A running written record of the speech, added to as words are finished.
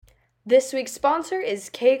This week's sponsor is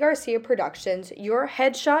K. Garcia Productions, your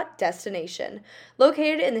headshot destination.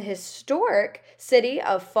 Located in the historic city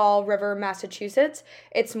of Fall River, Massachusetts,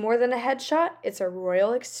 it's more than a headshot, it's a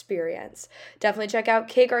royal experience. Definitely check out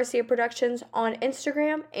K. Garcia Productions on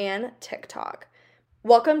Instagram and TikTok.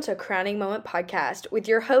 Welcome to Crowning Moment Podcast with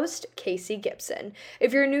your host, Casey Gibson.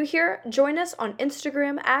 If you're new here, join us on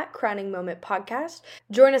Instagram at Crowning Moment Podcast.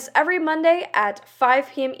 Join us every Monday at 5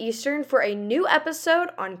 p.m. Eastern for a new episode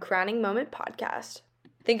on Crowning Moment Podcast.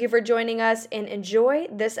 Thank you for joining us and enjoy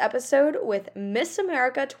this episode with Miss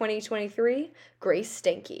America 2023, Grace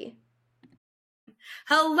Stanke.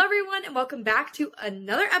 Hello everyone and welcome back to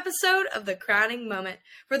another episode of The Crowning Moment.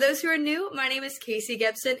 For those who are new, my name is Casey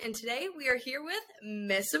Gibson and today we are here with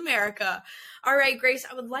Miss America. All right, Grace,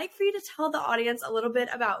 I would like for you to tell the audience a little bit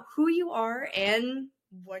about who you are and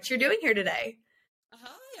what you're doing here today.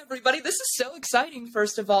 Hi, everybody. This is so exciting,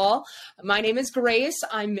 first of all. My name is Grace.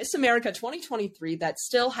 I'm Miss America 2023. That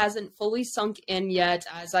still hasn't fully sunk in yet,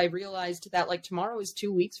 as I realized that, tomorrow is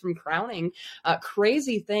 2 weeks from crowning.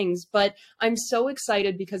 Crazy things. But I'm so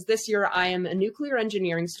excited because this year I am a nuclear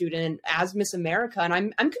engineering student as Miss America, and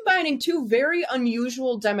I'm combining two very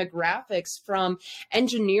unusual demographics from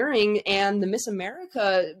engineering and the Miss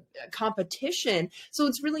America competition. So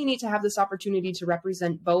it's really neat to have this opportunity to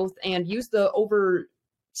represent both and use the over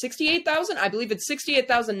 $68,000, I believe it's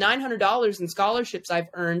 $68,900 in scholarships I've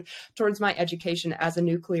earned towards my education as a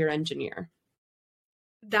nuclear engineer.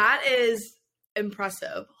 That is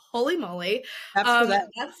impressive. Holy moly. That's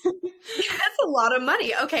a lot of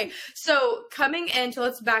money. Okay, so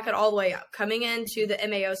let's back it all the way up. Coming into the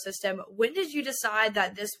MAO system, when did you decide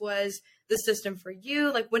that this was the system for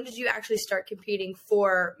you? When did you actually start competing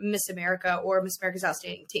for Miss America or Miss America's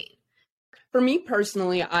Outstanding Teen? For me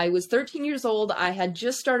personally, I was 13 years old. I had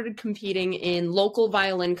just started competing in local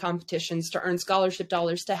violin competitions to earn scholarship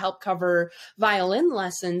dollars to help cover violin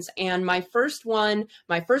lessons. And my first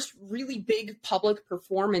really big public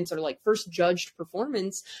performance or first judged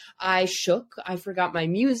performance, I shook. I forgot my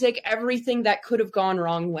music. Everything that could have gone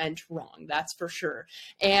wrong went wrong. That's for sure.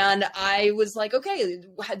 And I was like, okay,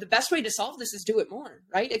 the best way to solve this is do it more,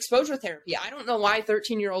 right? Exposure therapy. I don't know why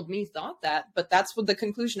 13-year-old me thought that, but that's what the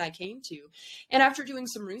conclusion I came to. And after doing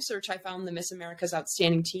some research, I found the Miss America's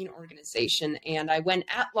Outstanding Teen organization, and I went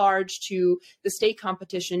at large to the state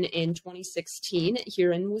competition in 2016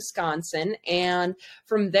 here in Wisconsin. And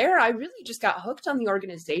from there, I really just got hooked on the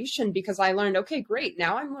organization because I learned, okay, great.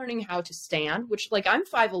 Now I'm learning how to stand, which I'm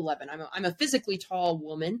 5'11". I'm a physically tall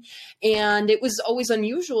woman, and it was always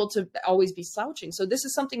unusual to always be slouching. So this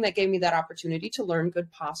is something that gave me that opportunity to learn good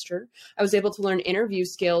posture. I was able to learn interview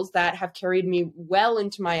skills that have carried me well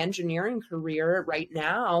into my engineering career right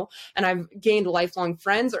now, and I've gained lifelong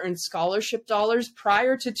friends, earned scholarship dollars.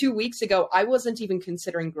 Prior to 2 weeks ago, I wasn't even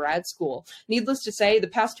considering grad school. Needless to say, the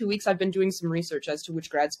past 2 weeks I've been doing some research as to which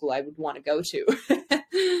grad school I would want to go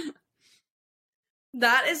to.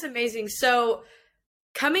 That is amazing. So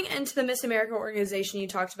coming into the Miss America organization, you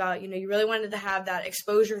talked about, you really wanted to have that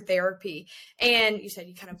exposure therapy, and you said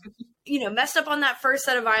you kind of, messed up on that first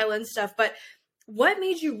set of violin stuff, but what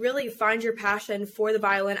made you really find your passion for the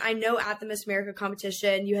violin? I know at the Miss America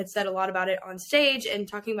competition, you had said a lot about it on stage and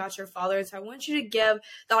talking about your father. And so I want you to give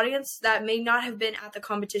the audience that may not have been at the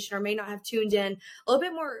competition or may not have tuned in a little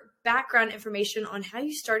bit more background information on how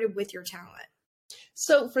you started with your talent.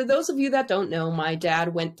 So for those of you that don't know, my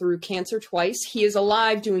dad went through cancer twice. He is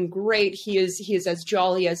alive, doing great. He is as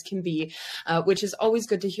jolly as can be, which is always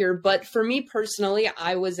good to hear. But for me personally,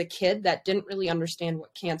 I was a kid that didn't really understand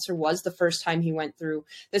what cancer was the first time he went through.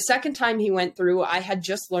 The second time he went through, I had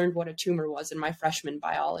just learned what a tumor was in my freshman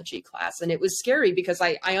biology class. And it was scary because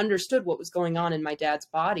I understood what was going on in my dad's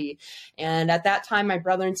body. And at that time, my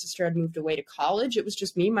brother and sister had moved away to college. It was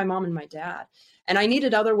just me, my mom, and my dad. And I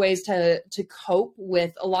needed other ways to cope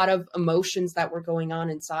with a lot of emotions that were going on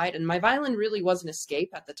inside. And my violin really was an escape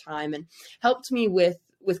at the time and helped me with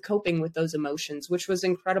coping with those emotions, which was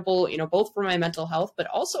incredible, both for my mental health, but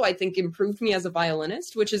also I think improved me as a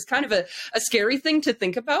violinist, which is kind of a scary thing to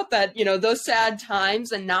think about, that, those sad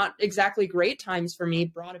times and not exactly great times for me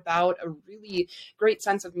brought about a really great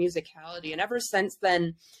sense of musicality. And ever since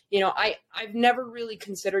then, I've never really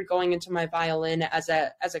considered going into my violin as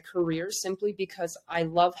a career, simply because I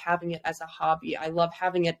love having it as a hobby. I love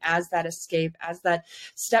having it as that escape, as that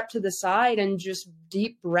step to the side and just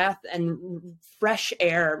deep breath and fresh air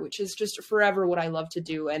fair, which is just forever what I love to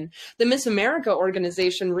do. And the Miss America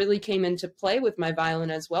organization really came into play with my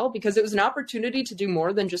violin as well, because it was an opportunity to do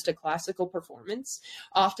more than just a classical performance.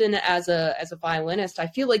 Often as a violinist, I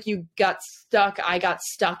feel like I got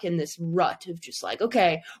stuck in this rut of just like,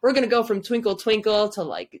 okay, we're going to go from Twinkle Twinkle to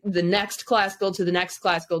like the next classical to the next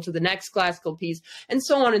classical to the next classical piece, and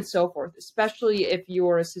so on and so forth, especially if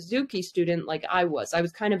you're a Suzuki student like I was. I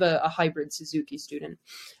was kind of a hybrid Suzuki student.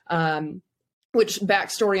 Which,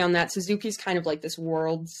 backstory on that, Suzuki's kind of like this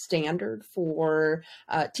world standard for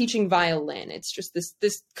teaching violin. It's just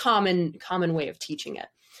this common way of teaching it.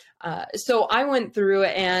 So I went through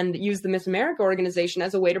and used the Miss America organization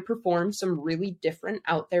as a way to perform some really different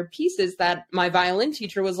out there pieces that my violin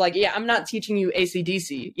teacher was like, yeah, I'm not teaching you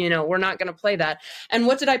AC/DC, we're not going to play that. And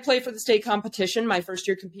what did I play for the state competition? My first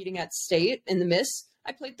year competing at state in the Miss,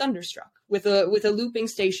 I played Thunderstruck with a looping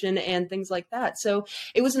station and things like that. So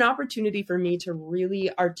it was an opportunity for me to really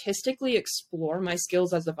artistically explore my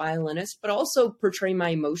skills as a violinist, but also portray my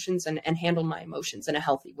emotions and handle my emotions in a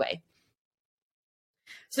healthy way.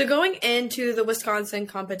 So going into the Wisconsin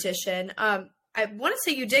competition, I want to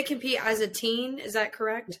say you did compete as a teen. Is that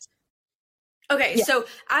correct? Yes. Okay, yeah. So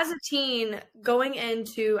as a teen, going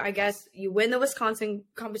into, I guess, you win the Wisconsin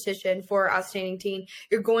competition for Outstanding Teen.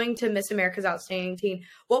 You're going to Miss America's Outstanding Teen.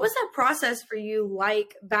 What was that process for you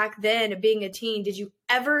like back then, being a teen? Did you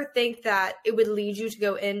ever think that it would lead you to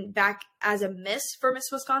go in back as a Miss for Miss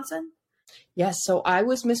Wisconsin? Yes, so I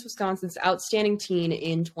was Miss Wisconsin's Outstanding Teen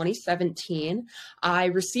in 2017. I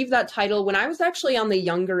received that title when I was actually on the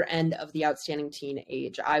younger end of the Outstanding Teen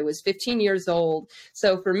age. I was 15 years old.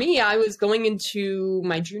 So for me, I was going into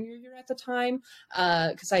my junior year at the time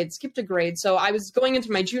because I had skipped a grade. So I was going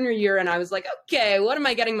into my junior year and I was like, okay, what am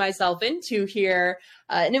I getting myself into here?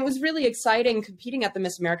 And it was really exciting competing at the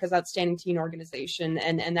Miss America's Outstanding Teen organization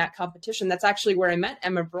and that competition. That's actually where I met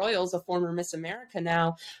Emma Broyles, a former Miss America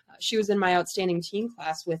now. She was in my Outstanding Teen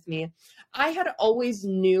class with me. I had always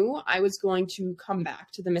knew I was going to come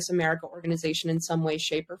back to the Miss America organization in some way,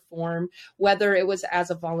 shape, or form, whether it was as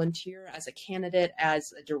a volunteer, as a candidate,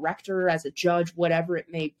 as a director, as a judge, whatever it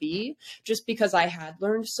may be, just because I had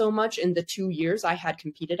learned so much in the 2 years I had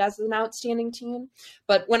competed as an Outstanding Teen.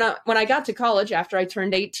 But when I got to college, after I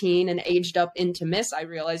turned 18 and aged up into Miss, I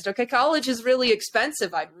realized, okay, college is really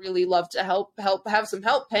expensive. I'd really love to have some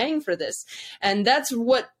help paying for this. And that's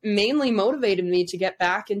what mainly motivated me to get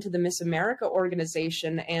back into the Miss America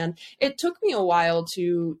organization. And it took me a while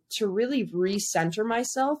to really recenter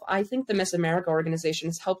myself. I think the Miss America organization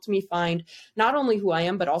has helped me find not only who I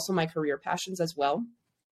am, but also my career passions as well.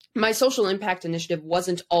 My social impact initiative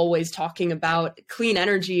wasn't always talking about clean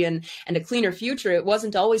energy and a cleaner future. It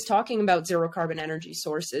wasn't always talking about zero carbon energy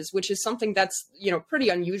sources, which is something that's, pretty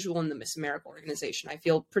unusual in the Miss America organization. I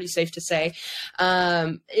feel pretty safe to say.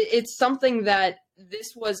 It's something that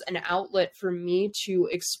this was an outlet for me to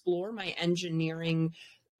explore my engineering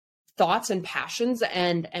thoughts and passions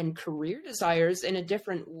and career desires in a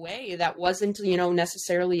different way that wasn't,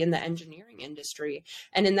 necessarily in the engineering industry.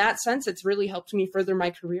 And in that sense, it's really helped me further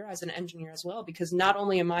my career as an engineer as well, because not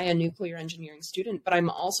only am I a nuclear engineering student, but I'm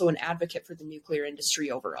also an advocate for the nuclear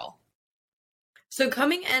industry overall. So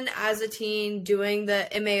coming in as a teen, doing the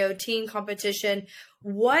MAO teen competition,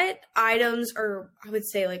 what items or I would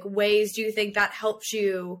say like ways do you think that helped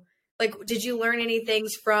you? Like, did you learn any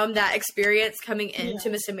things from that experience coming into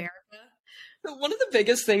Miss America? One of the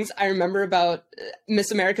biggest things I remember about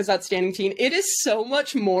Miss America's Outstanding Teen, it is so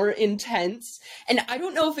much more intense. And I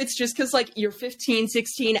don't know if it's just because like you're 15,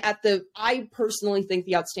 16 I personally think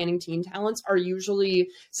the Outstanding Teen talents are usually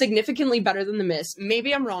significantly better than the Miss.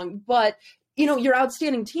 Maybe I'm wrong, but your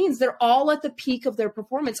Outstanding Teens, they're all at the peak of their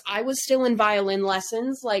performance. I was still in violin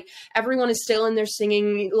lessons. Like everyone is still in their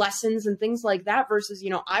singing lessons and things like that versus,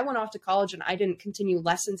 I went off to college and I didn't continue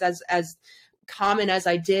lessons as common as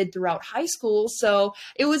I did throughout high school. So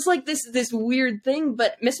it was like this weird thing,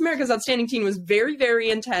 but Miss America's Outstanding Teen was very, very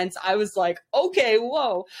intense. I was like, okay,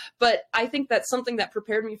 whoa. But I think that's something that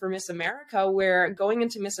prepared me for Miss America, where going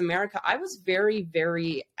into Miss America, I was very,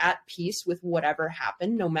 very at peace with whatever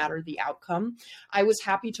happened, no matter the outcome. I was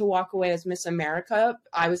happy to walk away as Miss America.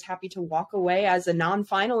 I was happy to walk away as a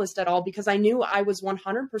non-finalist at all because I knew I was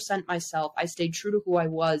 100% myself. I stayed true to who I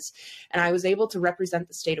was, and I was able to represent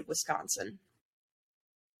the state of Wisconsin.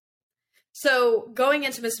 So going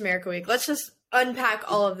into Miss America Week, let's just unpack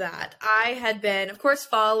all of that. I had been, of course,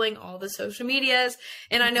 following all the social medias,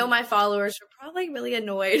 and I know my followers were probably really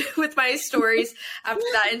annoyed with my stories after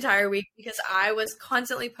that entire week because I was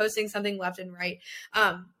constantly posting something left and right.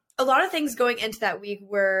 A lot of things going into that week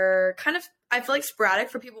were kind of, I feel like sporadic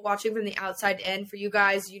for people watching from the outside in. For you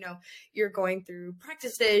guys, you're going through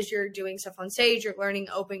practices, you're doing stuff on stage, you're learning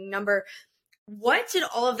opening number. What did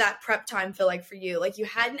all of that prep time feel like for you? Like you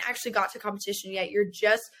hadn't actually got to competition yet. You're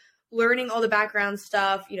just learning all the background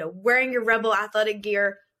stuff, wearing your Rebel athletic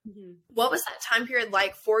gear. Mm-hmm. What was that time period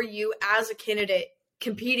like for you as a candidate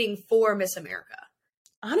competing for Miss America?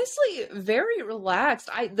 Honestly, very relaxed.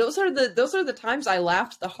 Those are the times I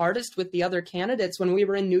laughed the hardest with the other candidates when we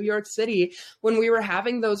were in New York City, when we were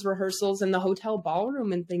having those rehearsals in the hotel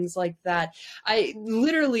ballroom and things like that. I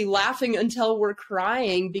literally laughing until we're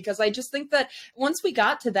crying, because I just think that once we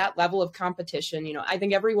got to that level of competition, I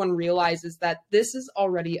think everyone realizes that this is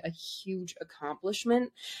already a huge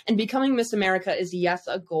accomplishment, and becoming Miss America is, yes,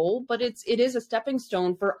 a goal, but it is a stepping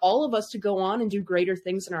stone for all of us to go on and do greater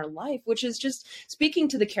things in our life, which is just speaking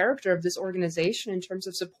to the character of this organization in terms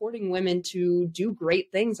of supporting women to do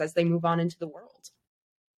great things as they move on into the world.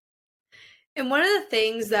 And one of the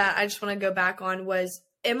things that I just want to go back on was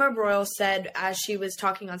Emma Broyle said, as she was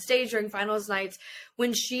talking on stage during finals nights,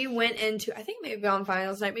 when she went into, I think maybe on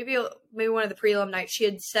finals night, maybe one of the prelim nights, she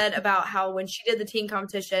had said about how when she did the teen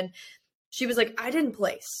competition, she was like, I didn't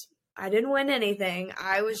place. I didn't win anything.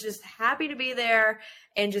 I was just happy to be there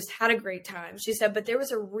and just had a great time. She said, but there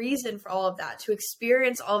was a reason for all of that, to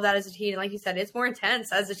experience all of that as a teen. And like you said, it's more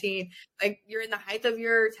intense as a teen. Like you're in the height of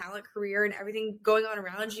your talent career and everything going on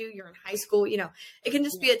around you. You're in high school, it can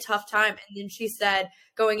just be a tough time. And then she said,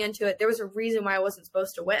 going into it, there was a reason why I wasn't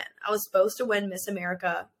supposed to win. I was supposed to win Miss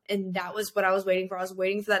America. And that was what I was waiting for. I was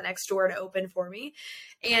waiting for that next door to open for me.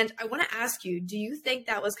 And I want to ask you, do you think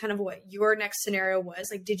that was kind of what your next scenario was?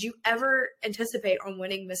 Like, did you ever anticipate on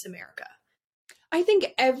winning Miss America? I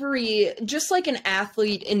think just like an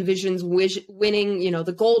athlete envisions winning,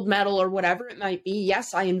 the gold medal or whatever it might be.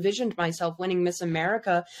 Yes, I envisioned myself winning Miss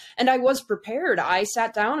America, and I was prepared. I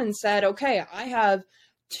sat down and said, okay, I have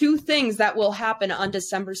two things that will happen on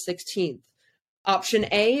December 16th. Option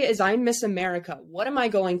A is I'm Miss America. What am I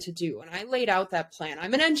going to do? And I laid out that plan.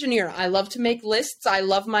 I'm an engineer. I love to make lists. I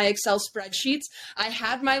love my Excel spreadsheets. I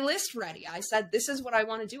had my list ready. I said, this is what I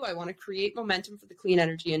want to do. I want to create momentum for the Clean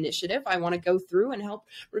Energy Initiative. I want to go through and help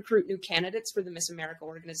recruit new candidates for the Miss America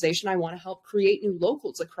organization. I want to help create new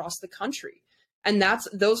locals across the country. And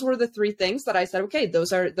those were the three things that I said, okay,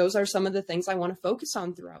 those are some of the things I want to focus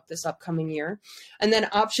on throughout this upcoming year. And then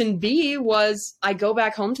option B was I go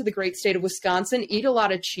back home to the great state of Wisconsin, eat a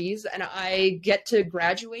lot of cheese, and I get to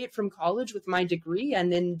graduate from college with my degree.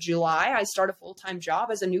 And in July, I start a full-time job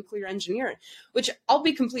as a nuclear engineer, which I'll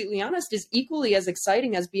be completely honest is equally as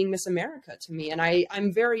exciting as being Miss America to me. And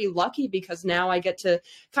I'm very lucky because now I get to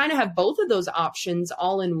kind of have both of those options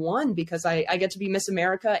all in one, because I get to be Miss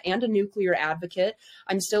America and a nuclear advocate.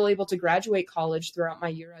 I'm still able to graduate college throughout my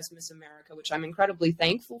year as Miss America, which I'm incredibly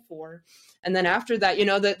thankful for. And then after that,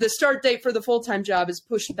 the start date for the full-time job is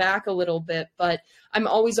pushed back a little bit, but I'm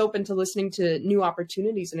always open to listening to new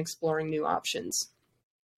opportunities and exploring new options.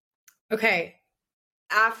 Okay.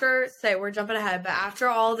 We're jumping ahead, but after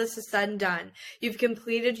all this is said and done, you've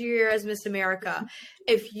completed your year as Miss America.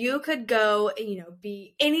 If you could go,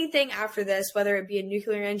 be anything after this, whether it be a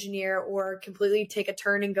nuclear engineer or completely take a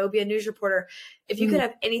turn and go be a news reporter, if you could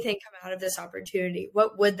have anything come out of this opportunity,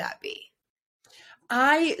 what would that be?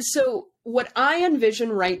 So what I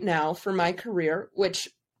envision right now for my career, which,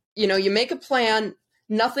 you make a plan,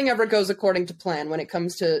 nothing ever goes according to plan when it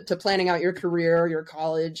comes to planning out your career, your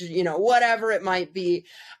college, whatever it might be.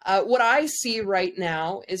 What I see right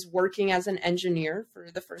now is working as an engineer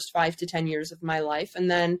for the first 5 to 10 years of my life,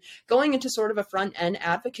 and then going into sort of a front-end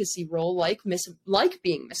advocacy role like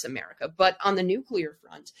being Miss America, but on the nuclear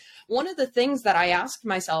front. One of the things that I asked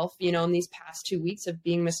myself, in these past 2 weeks of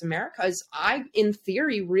being Miss America is I, in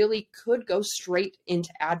theory, really could go straight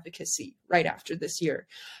into advocacy right after this year.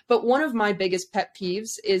 But one of my biggest pet peeves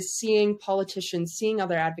is seeing politicians, seeing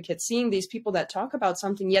other advocates, seeing these people that talk about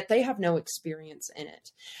something, yet they have no experience in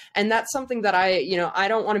it. And that's something that I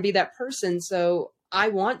don't want to be that person. So I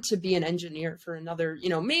want to be an engineer for another,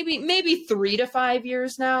 maybe 3 to 5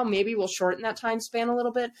 years now. Maybe we'll shorten that time span a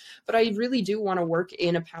little bit, but I really do want to work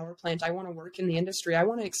in a power plant. I want to work in the industry. I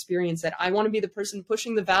want to experience it. I want to be the person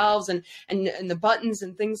pushing the valves and the buttons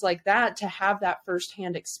and things like that, to have that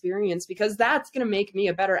firsthand experience, because that's going to make me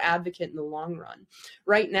a better advocate in the long run.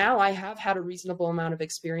 Right now, I have had a reasonable amount of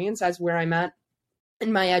experience as where I'm at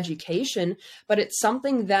in my education, but it's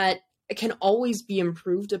something that it can always be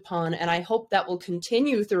improved upon. And I hope that will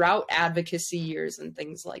continue throughout advocacy years and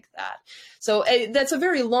things like that. So that's a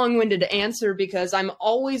very long-winded answer, because I'm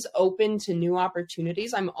always open to new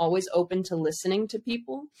opportunities. I'm always open to listening to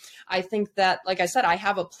people. I think that, like I said, I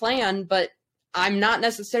have a plan, but I'm not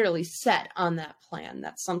necessarily set on that plan.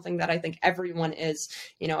 That's something that I think everyone is.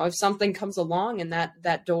 If something comes along and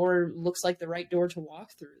that door looks like the right door to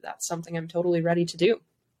walk through, that's something I'm totally ready to do.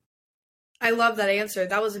 I love that answer.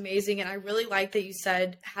 That was amazing. And I really like that you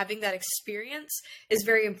said having that experience is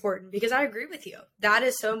very important, because I agree with you. That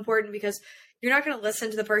is so important, because you're not going to listen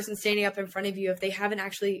to the person standing up in front of you if they haven't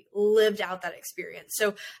actually lived out that experience.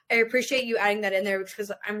 So I appreciate you adding that in there,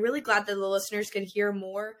 because I'm really glad that the listeners can hear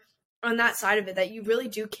more on that side of it, that you really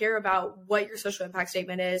do care about what your social impact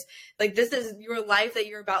statement is. Like, this is your life that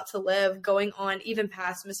you're about to live, going on even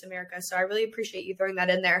past Miss America. So I really appreciate you throwing that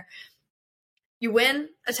in there. You win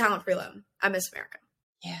a talent prelim at Miss America.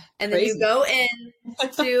 Yeah. And crazy. then you go in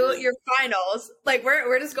to your finals. Like,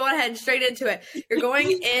 we're just going ahead and straight into it. You're going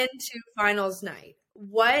into finals night.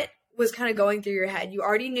 What was kind of going through your head? You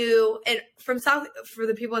already knew, and for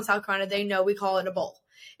the people in South Carolina, they know we call it a bowl.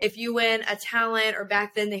 If you win a talent, or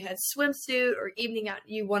back then they had swimsuit or evening out,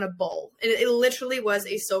 you won a bowl. It literally was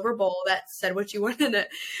a silver bowl that said what you wanted in it.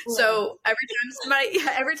 Wow. So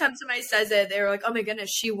every time somebody says it, they're like, oh my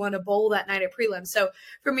goodness, she won a bowl that night at prelim. So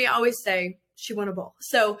for me, I always say she won a bowl.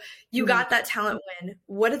 So you got that talent win.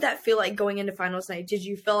 What did that feel like going into finals night? Did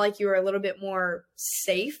you feel like you were a little bit more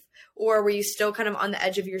safe, or were you still kind of on the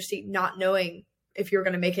edge of your seat, not knowing if you were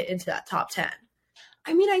going to make it into that top 10?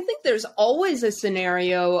 I mean, I think there's always a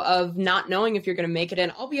scenario of not knowing if you're going to make it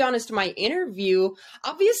in. I'll be honest, my interview,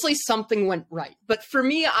 obviously something went right. But for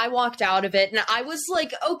me, I walked out of it and I was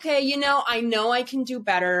like, okay, I know I can do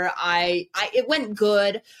better. It went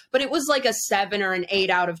good, but it was like a 7 or an 8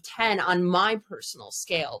 out of 10 on my personal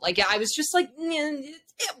scale. Like, I was just like,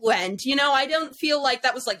 it went, I don't feel like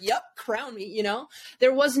that was like, yep, crown me,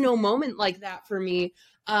 There was no moment like that for me.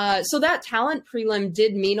 So that talent prelim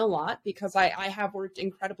did mean a lot, because I have worked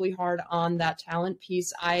incredibly hard on that talent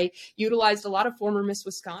piece. I utilized a lot of former Miss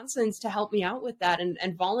Wisconsins to help me out with that,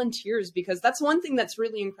 and volunteers, because that's one thing that's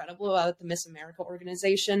really incredible about the Miss America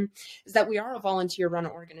organization, is that we are a volunteer-run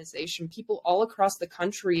organization. People all across the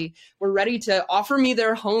country were ready to offer me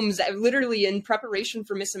their homes, literally in preparation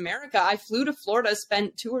for Miss America. I flew to Florida,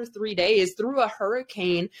 spent 2 or 3 days through a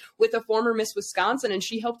hurricane with a former Miss Wisconsin, and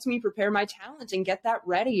she helped me prepare my talent and get that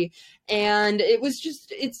ready. And it was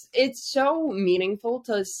just, it's so meaningful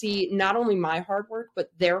to see not only my hard work,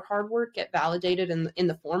 but their hard work get validated in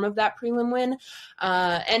the form of that prelim win.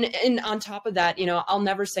 And on top of that, I'll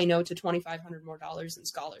never say no to $2,500 more in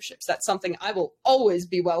scholarships. That's something I will always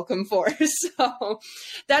be welcome for. So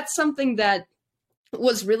that's something that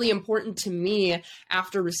was really important to me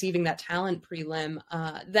after receiving that talent prelim.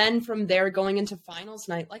 Then from there, going into finals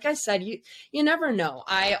night, like I said, you never know.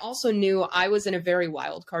 I also knew I was in a very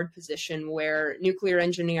wild card position, where nuclear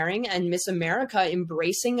engineering and Miss America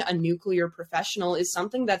embracing a nuclear professional is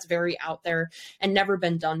something that's very out there and never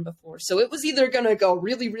been done before. So it was either going to go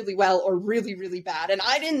really, really well or really, really bad. And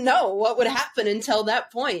I didn't know what would happen until that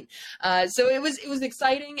point. So it was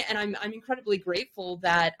exciting, and I'm incredibly grateful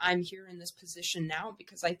that I'm here in this position now,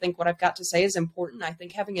 because I think what I've got to say is important. I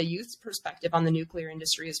think having a youth's perspective on the nuclear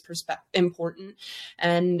industry is important.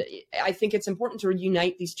 And I think it's important to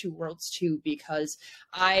unite these two worlds too, because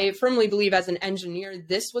I firmly believe, as an engineer,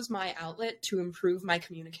 this was my outlet to improve my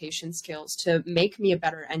communication skills, to make me a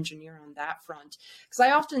better engineer on that front. Because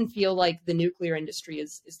I often feel like the nuclear industry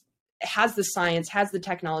has the science, has the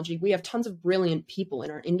technology. We have tons of brilliant people in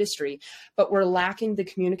our industry, but we're lacking the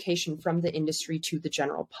communication from the industry to the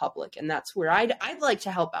general public. And that's where I'd like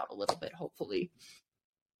to help out a little bit, hopefully.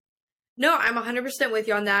 No, I'm 100% with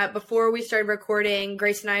you on that. Before we started recording,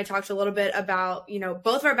 Grace and I talked a little bit about,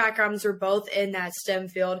 both of our backgrounds are both in that STEM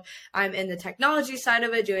field. I'm in the technology side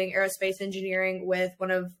of it, doing aerospace engineering with one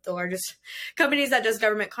of the largest companies that does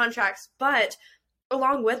government contracts. But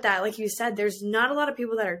along with that, like you said, there's not a lot of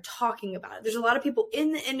people that are talking about it. There's a lot of people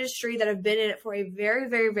in the industry that have been in it for a very,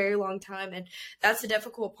 very, very long time. And that's the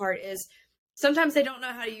difficult part, is sometimes they don't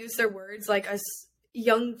know how to use their words like us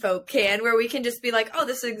young folk can, where we can just be like, oh,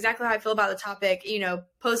 this is exactly how I feel about the topic,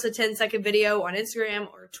 post a 10-second video on Instagram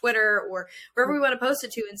or Twitter or wherever we want to post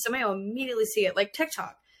it to, and somebody will immediately see it, like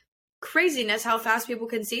TikTok. Craziness how fast people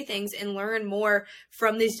can see things and learn more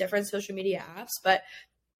from these different social media apps. But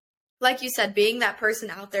like you said, being that person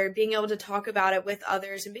out there, being able to talk about it with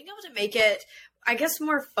others and being able to make it, I guess,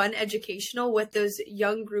 more fun, educational with those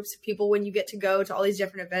young groups of people when you get to go to all these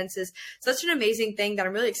different events is such an amazing thing that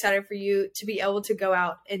I'm really excited for you to be able to go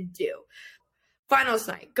out and do. Finals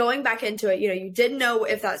night, going back into it, you didn't know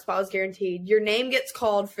if that spot was guaranteed. Your name gets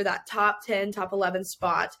called for that top 10, top 11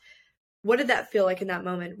 spot. What did that feel like in that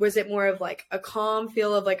moment? Was it more of like a calm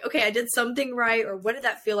feel of like, okay, I did something right? Or what did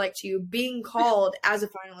that feel like to you being called as a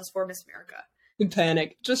finalist for Miss America?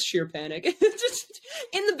 Panic, just sheer panic. Just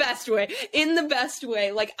in the best way, in the best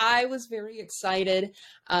way. Like, I was very excited.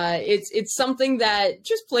 It's something that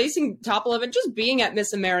just placing top 11, just being at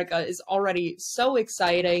Miss America is already so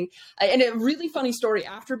exciting. And a really funny story,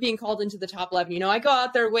 after being called into the top 11, you know, I go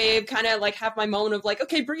out there, wave, kind of like have my moment of like,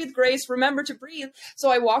 okay, breathe, Grace, remember to breathe. So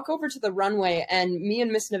I walk over to the runway, and me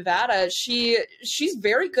and Miss Nevada, she's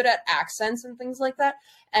very good at accents and things like that.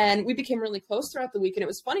 And we became really close throughout the week. And it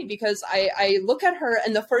was funny because I look at her,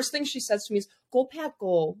 and the first thing she says to me is, "Go Pack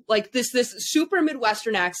Go." Like this super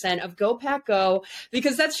Midwestern accent of "Go Pack Go,"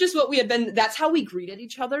 because that's just what we had been, that's how we greeted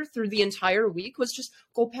each other through the entire week, was just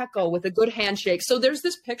 "Go Pack Go" with a good handshake. So there's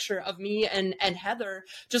this picture of me and Heather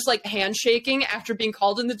just like handshaking after being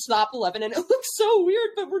called into the top 11. And it looks so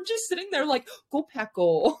weird, but we're just sitting there like, "Go Pack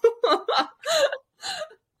Go."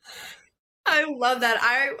 I love that.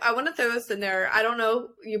 I want to throw this in there. I don't know,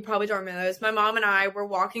 you probably don't remember this. My mom and I were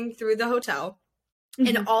walking through the hotel,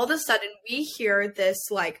 and all of a sudden we hear this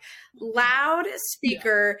like loud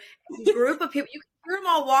speaker group of people. You can hear them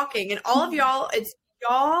all walking, and all of y'all, it's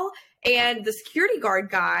y'all and the security guard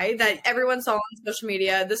guy that everyone saw on social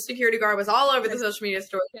media. The security guard was all over the social media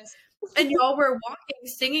story. Yes. And y'all were walking,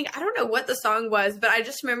 singing. I don't know what the song was, but I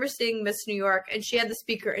just remember seeing Miss New York, and she had the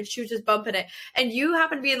speaker, and she was just bumping it. And you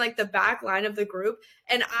happened to be in like the back line of the group,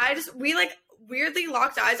 and we like weirdly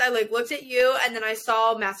locked eyes. I like looked at you, and then I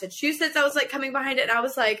saw Massachusetts. I was like coming behind it, and I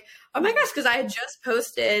was like, oh my gosh, because I had just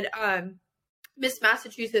posted Miss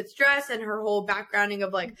Massachusetts dress and her whole backgrounding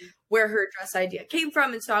of like where her dress idea came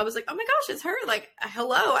from. And so I was like, oh my gosh, it's her. Like,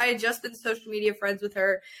 hello. I had just been social media friends with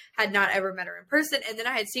her, had not ever met her in person. And then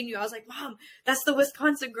I had seen you. I was like, Mom, that's the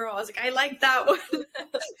Wisconsin girl. I was like, I like that one.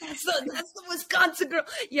 that's the Wisconsin girl.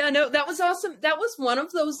 Yeah, no, that was awesome. That was one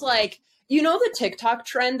of those, like, you know, the TikTok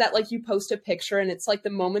trend that like you post a picture and it's like the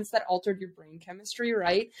moments that altered your brain chemistry,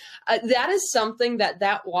 right? That is something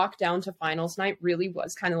that walk down to finals night really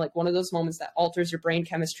was kind of like one of those moments that alters your brain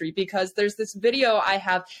chemistry, because there's this video I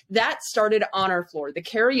have that started on our floor. The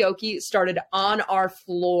karaoke started on our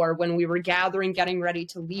floor when we were gathering, getting ready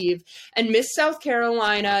to leave. And Miss South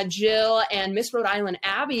Carolina, Jill, and Miss Rhode Island,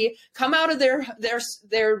 Abby, come out of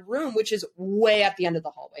their room, which is way at the end of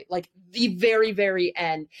the hallway, like the very, very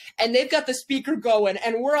end. And they've got the speaker going,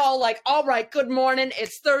 and we're all like, all right, good morning.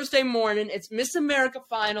 It's Thursday morning. It's Miss America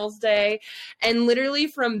Finals Day. And literally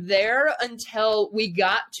from there until we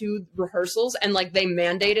got to rehearsals, and like they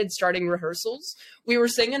mandated starting rehearsals, we were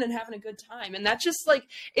singing and having a good time. And that just like,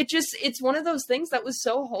 it's one of those things that was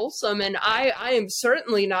so wholesome. And I am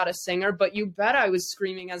certainly not a singer, but you bet I was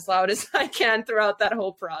screaming as loud as I can throughout that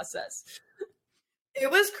whole process. It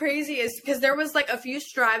was crazy is because there was like a few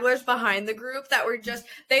stragglers behind the group that were just,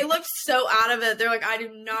 they looked so out of it. They're like, I do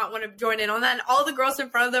not want to join in on that. And all the girls in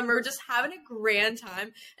front of them were just having a grand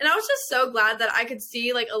time. And I was just so glad that I could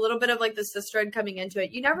see like a little bit of like the sisterhood coming into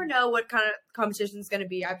it. You never know what kind of competition is going to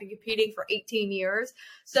be. I've been competing for 18 years.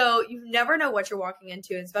 So you never know what you're walking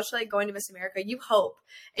into. And especially like going to Miss America, you hope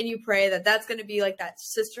and you pray that that's going to be like that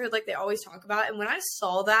sisterhood like they always talk about. And when I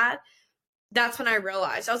saw that, that's when I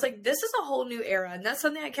realized, I was like, this is a whole new era. And that's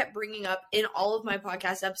something I kept bringing up in all of my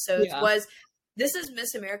podcast episodes was this is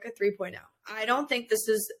Miss America 3.0. I don't think this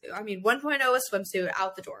is, 1.0 is swimsuit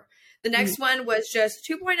out the door. The next one was just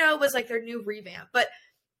 2.0 was like their new revamp, but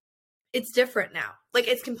it's different now. Like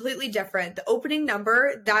it's completely different. The opening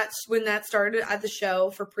number, that's when that started at the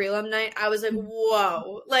show for prelim night. I was like,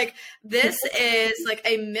 whoa, like this is like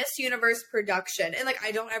a Miss Universe production. And like,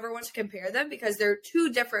 I don't ever want to compare them because they're two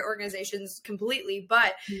different organizations completely,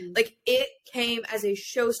 but like it came as a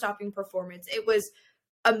show-stopping performance. It was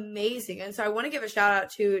amazing. And so I want to give a shout out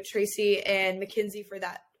to Tracy and Mackenzie for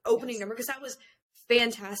that opening number, because that was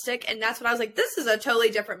fantastic. And that's what I was like, this is a totally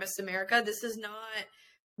different Miss America. This is not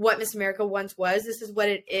what Miss America once was. This is what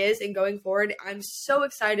it is. And going forward, I'm so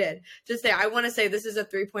excited to say, I want to say this is a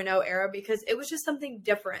 3.0 era because it was just something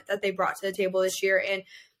different that they brought to the table this year. And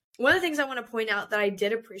one of the things I want to point out that I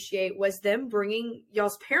did appreciate was them bringing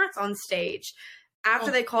y'all's parents on stage after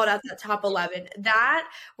they called out that top 11. That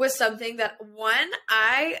was something that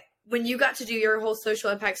when you got to do your whole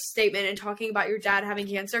social impact statement and talking about your dad having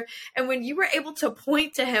cancer, and when you were able to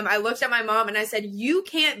point to him, I looked at my mom and I said, you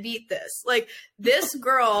can't beat this. Like, this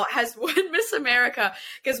girl has won Miss America.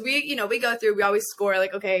 Because we go through, we always score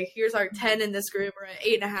like, okay, here's our 10 in this group or an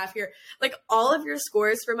 8.5 here. Like, all of your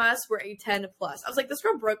scores from us were a 10 plus. I was like, this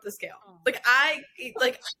girl broke the scale. Like, I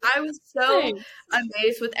was so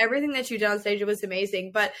amazed with everything that you did on stage. It was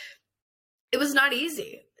amazing, but it was not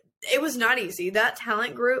easy. It was not easy. That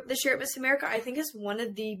talent group this year at Miss America, I think, is one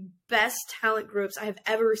of the best talent groups I have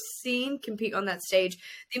ever seen compete on that stage.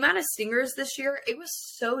 The amount of singers this year, it was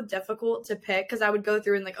so difficult to pick because I would go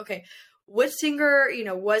through and like, okay, which singer,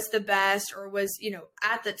 was the best or was,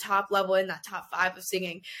 at the top level in that top 5 of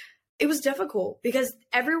singing. It was difficult because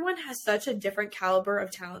everyone has such a different caliber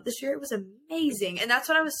of talent this year. It was amazing. And that's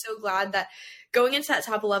what I was so glad that going into that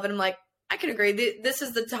top 11, I'm like, I can agree. This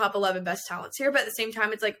is the top 11 best talents here. But at the same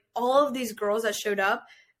time, it's like all of these girls that showed up,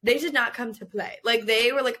 they did not come to play. Like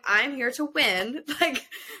they were like, I'm here to win. Like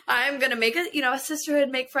I'm going to make a sisterhood,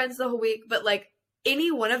 make friends the whole week. But like any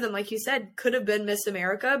one of them, like you said, could have been Miss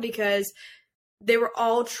America because they were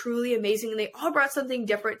all truly amazing and they all brought something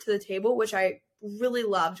different to the table, which I really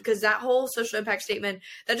loved because that whole social impact statement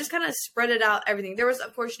that just kind of spread it out everything. There was,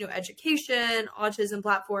 of course, education, autism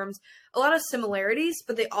platforms, a lot of similarities,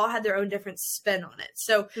 but they all had their own different spin on it.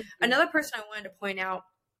 So another person I wanted to point out,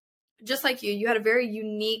 just like you had a very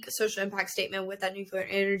unique social impact statement with that nuclear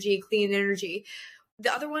energy, clean energy.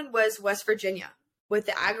 The other one was West Virginia with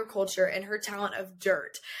the agriculture and her talent of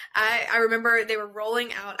dirt. I remember they were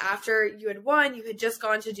rolling out after you had won, you had just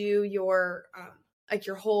gone to do your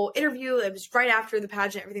your whole interview. It was right after the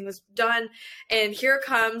pageant, everything was done. And here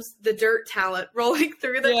comes the dirt talent rolling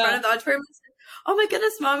through the front of the auditorium. Oh my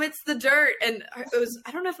goodness, Mom, it's the dirt. And it was,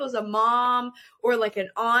 I don't know if it was a mom or like an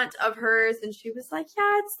aunt of hers. And she was like,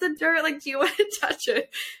 yeah, it's the dirt. Like, do you want to touch it?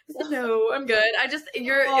 I said, no, I'm good.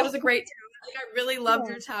 It was a great talent. Like, I really loved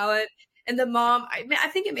your talent. And the mom, I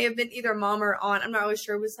think it may have been either mom or aunt, I'm not really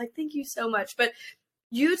sure, was like, thank you so much. But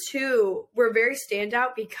you too were very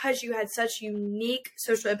standout because you had such unique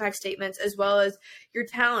social impact statements as well as your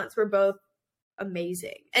talents were both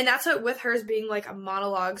amazing. And that's what with hers being like a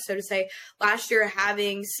monologue, so to say, last year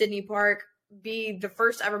having Sydney Park be the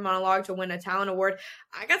first ever monologue to win a talent award,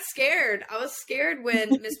 I got scared. I was scared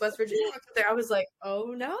when Miss West Virginia walked up there. I was like,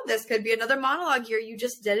 oh no, this could be another monologue here. You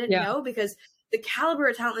just didn't know because the caliber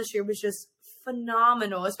of talent this year was just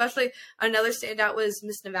phenomenal. Especially another standout was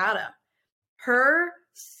Miss Nevada. Her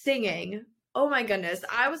singing, oh my goodness.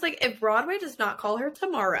 I was like, if Broadway does not call her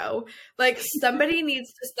tomorrow, like somebody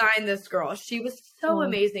needs to sign this girl. She was so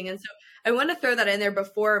amazing. And so I want to throw that in there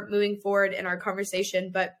before moving forward in our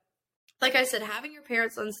conversation. But like I said, having your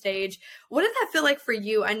parents on stage, what did that feel like for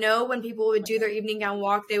you? I know when people would do their evening gown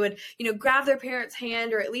walk, they would, grab their parents'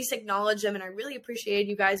 hand or at least acknowledge them. And I really appreciated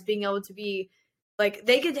you guys being able to be like,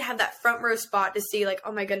 they get to have that front row spot to see like,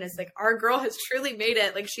 oh my goodness, like our girl has truly made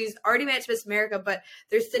it. Like she's already made it to Miss America, but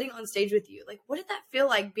they're sitting on stage with you. Like, what did that feel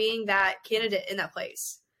like being that candidate in that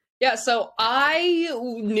place? Yeah, so I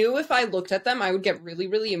knew if I looked at them, I would get really,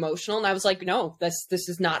 really emotional. And I was like, no, this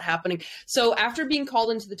is not happening. So after being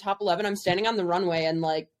called into the top 11, I'm standing on the runway and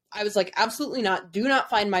like, I was like, absolutely not. Do not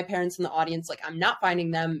find my parents in the audience. Like, I'm not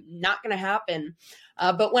finding them. Not going to happen.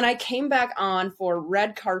 But when I came back on for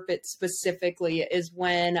red carpet specifically is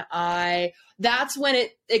when that's when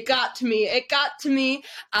it got to me. It got to me.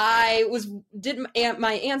 Did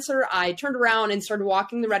my answer. I turned around and started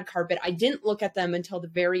walking the red carpet. I didn't look at them until the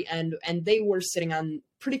very end, and they were sitting on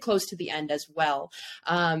pretty close to the end as well.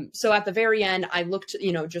 So at the very end, I looked,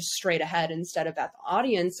 just straight ahead instead of at the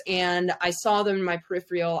audience, and I saw them in my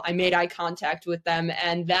peripheral. I made eye contact with them,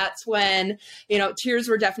 and that's when, tears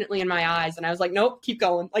were definitely in my eyes, and I was like, nope, keep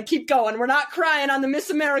going. Like, keep going. We're not crying on the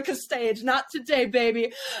Miss America stage. Not today,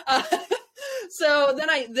 baby. So then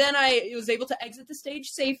I was able to exit the stage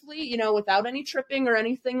safely, without any tripping or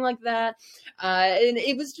anything like that. And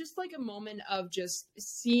it was just like a moment of just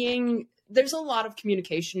seeing, there's a lot of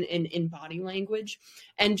communication in body language,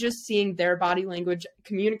 and just seeing their body language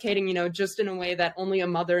communicating, just in a way that only a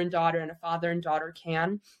mother and daughter and a father and daughter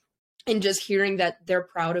can. And just hearing that they're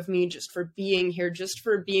proud of me just for being here, just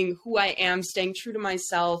for being who I am, staying true to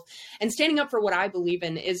myself and standing up for what I believe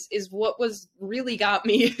in is what was really got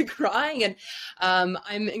me crying. And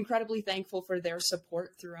I'm incredibly thankful for their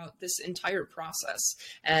support throughout this entire process.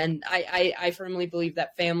 And I firmly believe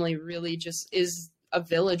that family really just is a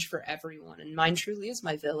village for everyone. And mine truly is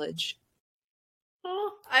my village.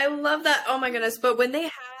 Oh, I love that. Oh my goodness. But when they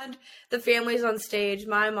had the families on stage,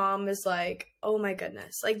 my mom is like, oh my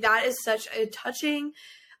goodness. Like that is such a touching,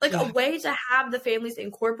 like a way to have the families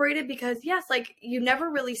incorporated because yes, like you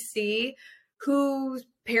never really see whose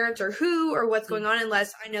parents are who or what's going on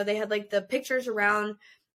unless I know they had like the pictures around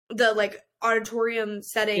the like auditorium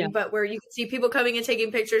setting, but where you can see people coming and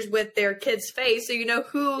taking pictures with their kid's face, so you know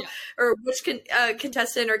who or which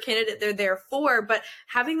contestant or candidate they're there for. But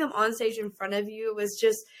having them on stage in front of you was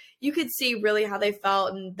just, you could see really how they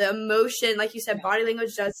felt and the emotion. Like you said, body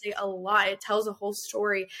language does say a lot. It tells a whole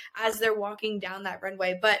story as they're walking down that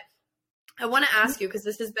runway. But I want to ask you, because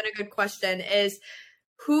this has been a good question, is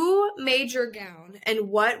who made your gown and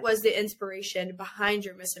what was the inspiration behind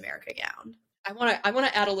your Miss America gown? I want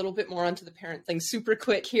to add a little bit more onto the parent thing super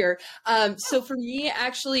quick here. So for me,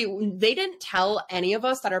 actually, they didn't tell any of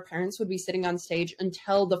us that our parents would be sitting on stage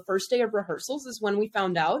until the first day of rehearsals is when we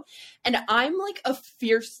found out. And I'm like a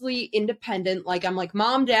fiercely independent, like I'm like,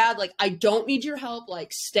 mom, dad, like I don't need your help,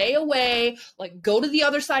 like stay away, like go to the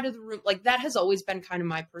other side of the room. Like that has always been kind of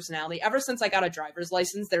my personality. Ever since I got a driver's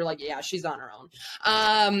license, they're like, yeah, she's on her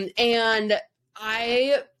own. And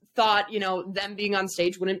I thought, them being on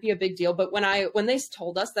stage wouldn't be a big deal. But when they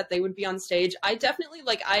told us that they would be on stage, I definitely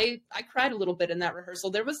like, I cried a little bit in that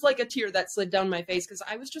rehearsal. There was like a tear that slid down my face because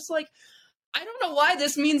I was just like, I don't know why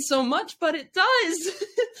this means so much, but it does.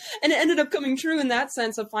 And it ended up coming true in that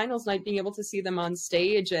sense of finals night, being able to see them on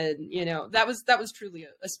stage. And, that was truly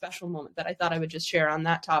a special moment that I thought I would just share on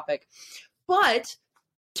that topic. But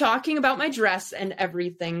talking about my dress and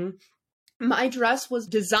everything, my dress was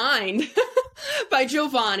designed by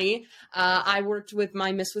Giovanni. I worked with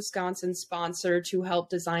my Miss Wisconsin sponsor to help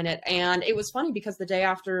design it. And it was funny because the day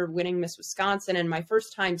after winning Miss Wisconsin and my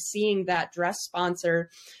first time seeing that dress sponsor,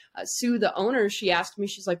 Sue, the owner, she asked me,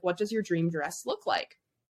 she's like, what does your dream dress look like?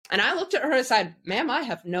 And I looked at her and said, ma'am, I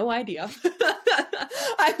have no idea.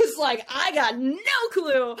 I was like, I got no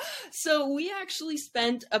clue. So we actually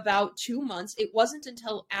spent about 2 months. It wasn't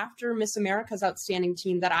until after Miss America's Outstanding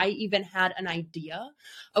Teen that I even had an idea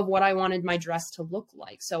of what I wanted my dress to look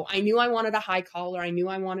like. So I knew I wanted a high collar. I knew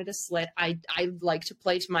I wanted a slit. I like to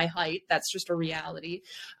play to my height. That's just a reality.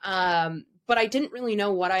 But I didn't really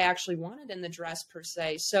know what I actually wanted in the dress per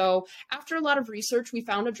se. So after a lot of research, we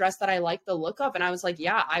found a dress that I liked the look of. And I was like,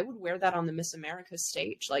 yeah, I would wear that on the Miss America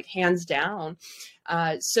stage, like hands down.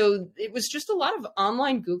 So it was just a lot of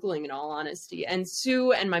online Googling, in all honesty. And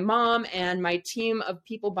Sue and my mom and my team of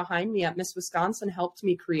people behind me at Miss Wisconsin helped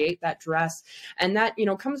me create that dress. And that,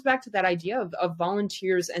 comes back to that idea of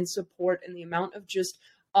volunteers and support and the amount of just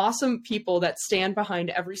awesome people that stand behind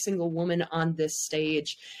every single woman on this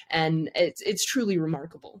stage. And it's truly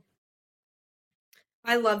remarkable.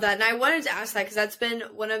 I love that. And I wanted to ask that because that's been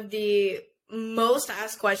one of the most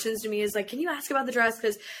asked questions to me is like, can you ask about the dress?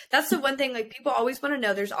 Because that's the one thing, like, people always want to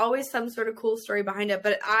know. There's always some sort of cool story behind it.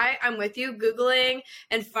 But I'm with you. Googling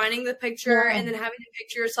and finding the picture and then having to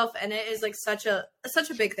picture yourself in it is like such a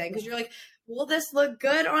big thing, because you're like, will this look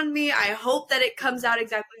good on me? I hope that it comes out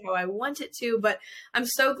exactly how I want it to. But I'm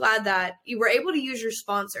so glad that you were able to use your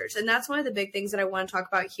sponsors. And that's one of the big things that I want to talk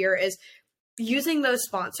about here is using those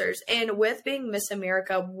sponsors. And with being Miss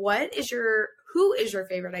America, who is your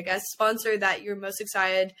favorite, I guess, sponsor that you're most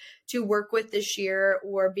excited to work with this year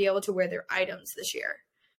or be able to wear their items this year?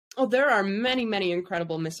 Oh, there are many, many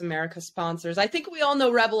incredible Miss America sponsors. I think we all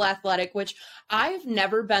know Rebel Athletic, which I've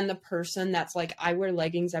never been the person that's like, I wear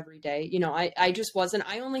leggings every day. I just wasn't.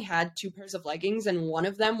 I only had 2 pairs of leggings, and one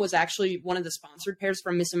of them was actually one of the sponsored pairs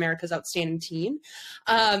from Miss America's Outstanding Teen.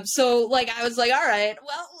 So like, I was like, all right,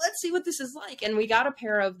 well, let's see what this is like. And we got a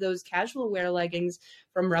pair of those casual wear leggings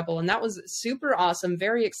from Rebel, and that was super awesome,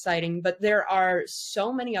 very exciting. But there are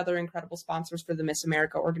so many other incredible sponsors for the Miss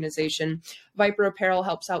America organization. Viper Apparel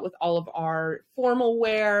helps out with all of our formal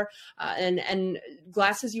wear, and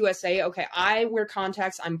Glasses USA. Okay, I wear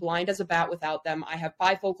contacts. I'm blind as a bat without them. I have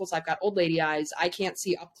bifocals. I've got old lady eyes. I can't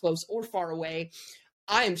see up close or far away.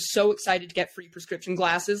 I am so excited to get free prescription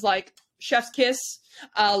glasses, like chef's kiss.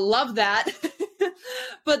 Love that.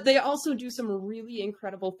 But they also do some really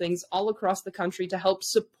incredible things all across the country to help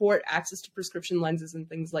support access to prescription lenses and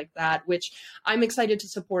things like that, which I'm excited to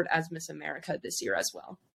support as Miss America this year as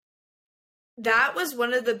well. That was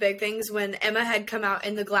one of the big things when Emma had come out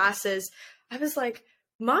in the glasses. I was like,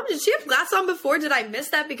 Mom, did she have glasses on before? Did I miss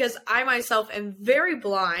that? Because I myself am very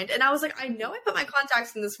blind. And I was like, I know I put my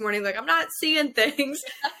contacts in this morning. Like, I'm not seeing things.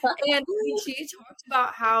 And she talked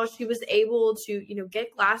about how she was able to,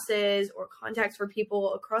 get glasses or contacts for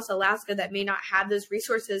people across Alaska that may not have those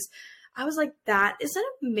resources. I was like, that is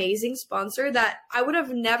an amazing sponsor that I would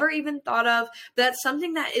have never even thought of. But that's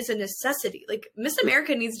something that is a necessity. Like, Miss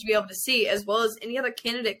America needs to be able to see as well as any other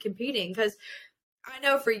candidate competing, because I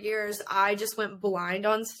know for years I just went blind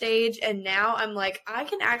on stage, and now I'm like, I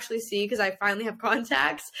can actually see because I finally have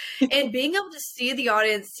contacts. And being able to see the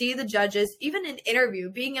audience, see the judges, even an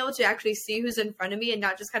interview, being able to actually see who's in front of me and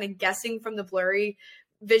not just kind of guessing from the blurry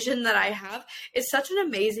vision that I have is such an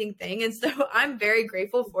amazing thing. And so I'm very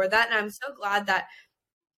grateful for that. And I'm so glad that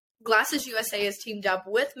Glasses USA has teamed up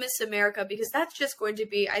with Miss America because that's just going to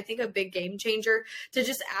be, I think, a big game changer to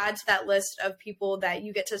just add to that list of people that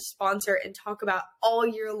you get to sponsor and talk about all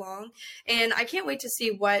year long. And I can't wait to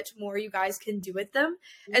see what more you guys can do with them,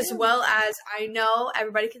 as well as I know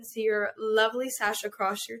everybody can see your lovely sash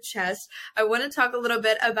across your chest. I want to talk a little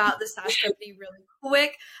bit about the sash company really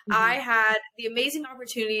quick. I had the amazing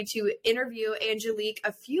opportunity to interview Angelique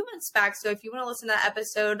a few months back. So if you want to listen to that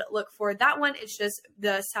episode, look for that one. It's just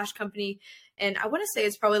the sash company, and I want to say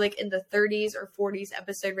it's probably like in the 30s or 40s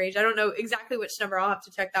episode range. I don't know exactly which number. I'll have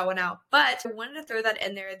to check that one out, but I wanted to throw that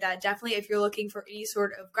in there, that definitely if you're looking for any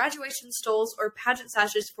sort of graduation stoles or pageant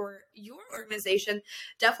sashes for your organization,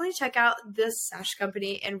 definitely check out this sash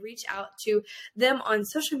company and reach out to them on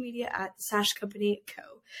social media at Sash Company Co.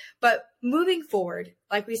 But moving forward,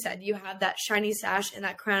 like we said, you have that shiny sash and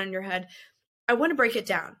that crown on your head. I want to break it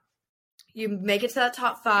down. You make it to that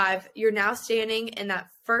top 5. You're now standing in that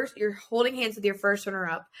first, you're holding hands with your first runner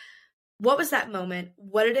up. What was that moment?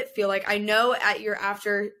 What did it feel like? I know at your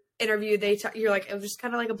after interview, you're like, it was just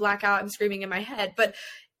kind of like a blackout. I'm screaming in my head. But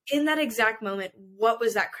in that exact moment, what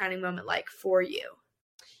was that crowning moment like for you?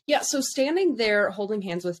 Yeah, so standing there holding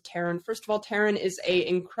hands with Taryn, first of all, Taryn is an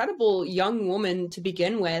incredible young woman to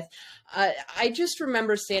begin with. I just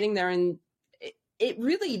remember standing there, and it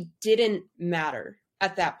really didn't matter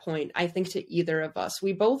at that point, I think, to either of us.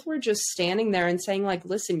 We both were just standing there and saying, like,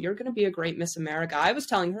 listen, you're going to be a great Miss America. I was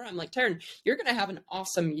telling her, I'm like, Taryn, you're going to have an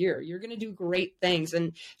awesome year. You're going to do great things.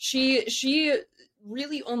 And she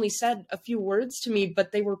really only said a few words to me,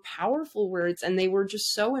 but they were powerful words, and they were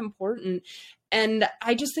just so important. And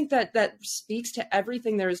I just think that that speaks to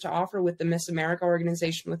everything there is to offer with the Miss America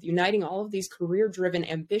organization, with uniting all of these career-driven,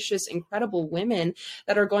 ambitious, incredible women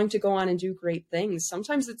that are going to go on and do great things.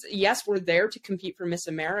 Sometimes it's, yes, we're there to compete for Miss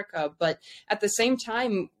America, but at the same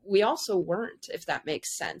time, we also weren't, if that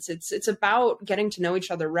makes sense. It's about getting to know each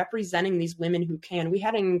other, representing these women who can. We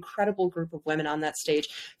had an incredible group of women on that stage,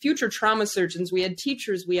 future trauma surgeons, we had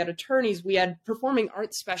teachers, we had attorneys, we had performing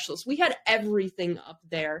arts specialists, we had everything up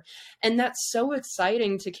there. And that's so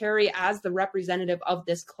exciting to carry as the representative of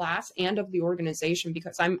this class and of the organization,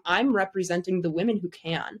 because I'm representing the women who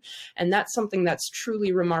can. And that's something that's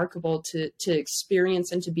truly remarkable to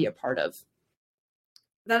experience and to be a part of.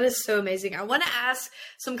 That is so amazing. I want to ask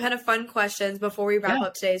some kind of fun questions before we wrap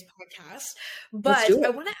up today's podcast. But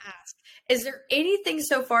I want to ask, is there anything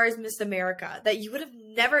so far as Miss America that you would have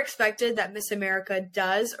never expected that Miss America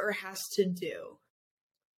does or has to do?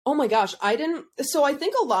 Oh my gosh, I didn't. So I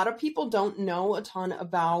think a lot of people don't know a ton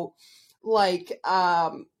about like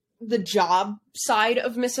the job side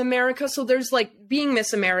of Miss America. So there's like being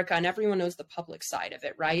Miss America, and everyone knows the public side of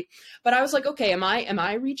it, right? But I was like, okay, am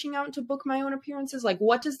I reaching out to book my own appearances? Like,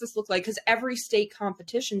 what does this look like? Because every state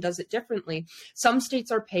competition does it differently. Some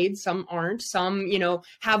states are paid, some aren't. Some,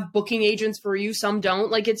 have booking agents for you, some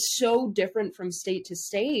don't. Like, it's so different from state to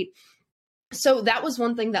state. So that was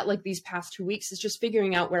one thing that, like, these past 2 weeks is just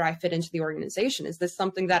figuring out where I fit into the organization. Is this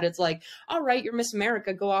something that it's like, all right, you're Miss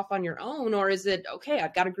America, go off on your own? Or is it, okay,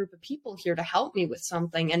 I've got a group of people here to help me with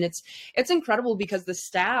something? And it's incredible because the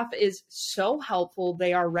staff is so helpful.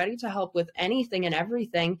 They are ready to help with anything and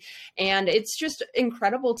everything. And it's just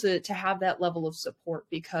incredible to have that level of support,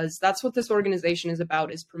 because that's what this organization is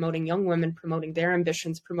about, is promoting young women, promoting their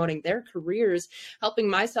ambitions, promoting their careers, helping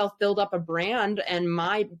myself build up a brand and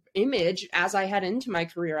my image as I head into my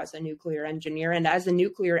career as a nuclear engineer and as a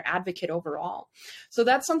nuclear advocate overall. So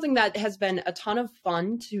that's something that has been a ton of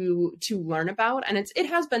fun to learn about. And it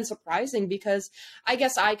has been surprising, because I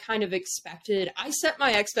guess I kind of I set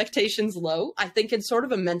my expectations low. I think it's sort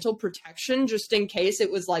of a mental protection just in case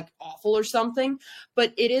it was like awful or something.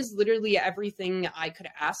 But it is literally everything I could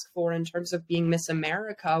ask for in terms of being Miss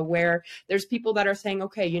America, where there's people that are saying,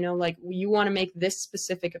 okay, like, you want to make this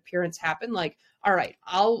specific appearance happen, like, all right,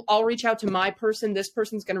 I'll reach out to my person. This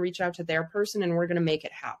person's going to reach out to their person, and we're going to make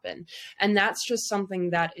it happen. And that's just something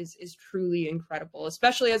that is truly incredible,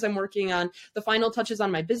 especially as I'm working on the final touches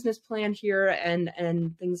on my business plan here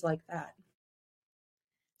and things like that.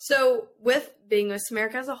 So with being Miss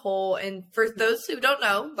America as a whole, and for those who don't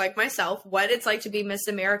know, like myself, what it's like to be Miss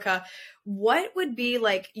America, what would be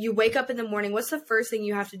like, you wake up in the morning, what's the first thing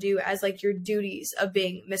you have to do as like your duties of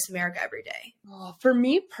being Miss America every day? For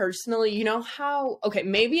me personally, okay,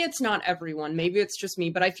 maybe it's not everyone, maybe it's just me,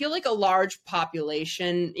 but I feel like a large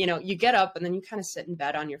population, you get up and then you kind of sit in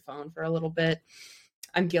bed on your phone for a little bit.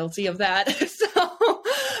 I'm guilty of that.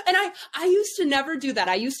 And I used to never do that.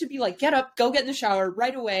 I used to be like, get up, go get in the shower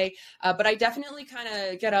right away. But I definitely kind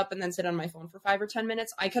of get up and then sit on my phone for 5 or 10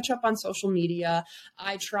 minutes. I catch up on social media.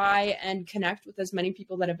 I try and connect with as many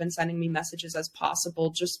people that have been sending me messages as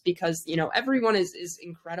possible, just because, everyone is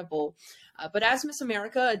incredible. But as Miss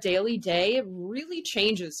America, a daily day really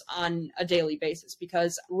changes on a daily basis,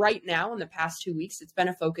 because right now in the past 2 weeks, it's been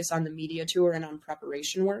a focus on the media tour and on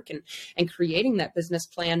preparation work and creating that business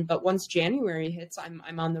plan. But once January hits,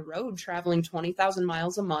 I'm on the road traveling 20,000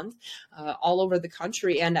 miles a month, all over the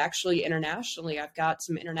country and actually internationally. I've got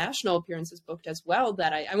some international appearances booked as well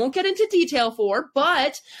that I won't get into detail for,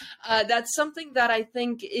 but that's something that I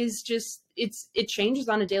think is just, it changes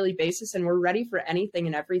on a daily basis, and we're ready for anything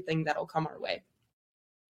and everything that'll come our way.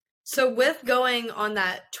 So with going on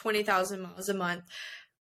that 20,000 miles a month,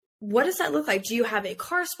 what does that look like? Do you have a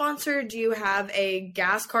car sponsor? Do you have a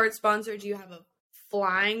gas card sponsor? Do you have a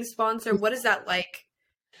flying sponsor? What is that like?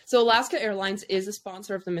 So Alaska Airlines is a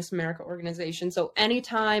sponsor of the Miss America organization. So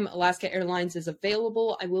anytime Alaska Airlines is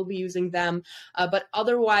available, I will be using them. But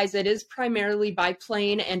otherwise, it is primarily by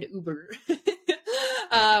plane and Uber.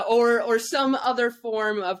 Or some other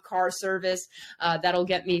form of car service that'll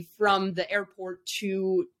get me from the airport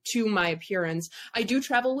to my appearance. I do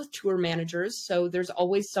travel with tour managers, so there's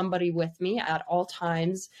always somebody with me at all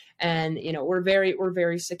times. And, we're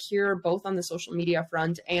very secure, both on the social media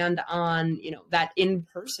front and on, that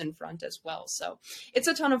in-person front as well. So it's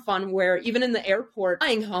a ton of fun, where even in the airport,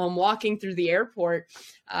 flying home, walking through the airport,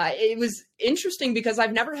 it was interesting because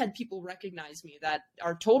I've never had people recognize me that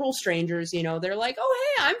are total strangers. They're like,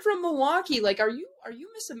 oh, hey, I'm from Milwaukee. Like, are you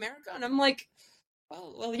Miss America? And I'm like,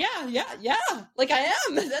 well, yeah. Like, I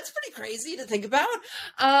am. That's pretty crazy to think about.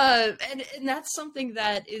 And that's something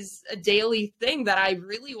that is a daily thing that I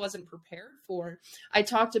really wasn't prepared for. I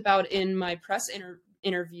talked about in my press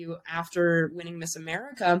interview after winning Miss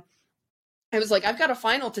America. I was like, I've got a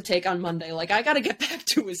final to take on Monday. Like, I got to get back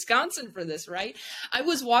to Wisconsin for this, right? I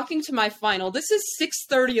was walking to my final. This is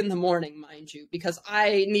 6:30 in the morning, mind you, because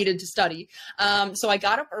I needed to study. So I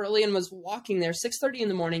got up early and was walking there, 6:30 in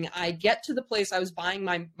the morning. I get to the place I was buying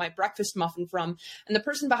my breakfast muffin from, and the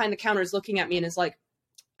person behind the counter is looking at me and is like,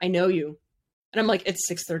 I know you. And I'm like, it's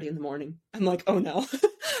 6:30 in the morning. I'm like, oh no.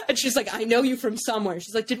 And she's like, I know you from somewhere.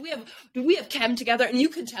 She's like, did we have chem together? And you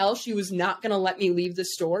could tell she was not going to let me leave the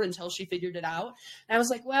store until she figured it out. And I was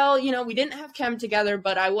like, well, we didn't have chem together,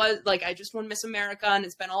 but I just won Miss America, and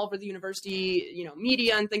it's been all over the university,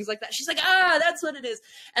 media and things like that. She's like, that's what it is.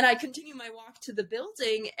 And I continue my walk to the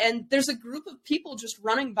building, and there's a group of people just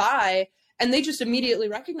running by, and they just immediately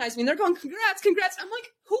recognize me, and they're going, congrats. I'm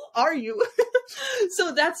like, who are you?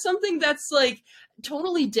 So that's something that's like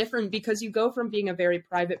totally different, because you go from being a very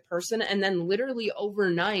private person and then literally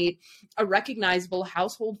overnight a recognizable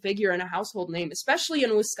household figure and a household name, especially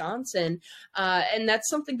in Wisconsin. And that's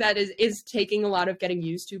something that is taking a lot of getting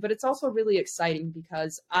used to, but it's also really exciting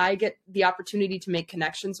because I get the opportunity to make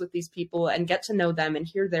connections with these people and get to know them and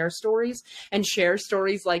hear their stories and share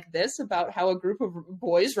stories like this about how a group of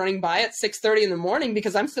boys running by at 6:30 in the morning,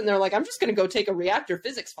 because I'm sitting there like, I'm just going to go take a reactor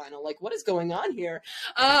physics final. Like, what is going on here?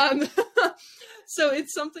 So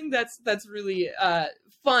it's something that's really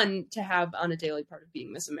fun to have on a daily part of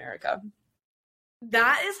being Miss America.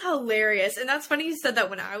 That is hilarious. And that's funny you said that.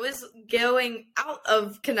 When I was going out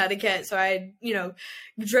of Connecticut, so I had,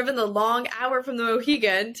 driven the long hour from the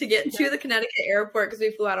Mohegan to get to the Connecticut airport because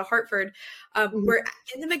we flew out of Hartford. We're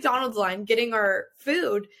in the McDonald's line getting our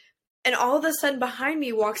food. And all of a sudden behind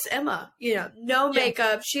me walks Emma, no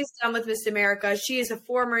makeup. She's done with Miss America. She is a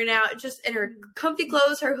former now, just in her comfy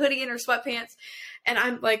clothes, her hoodie and her sweatpants. And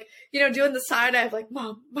I'm like, doing the side eye, like,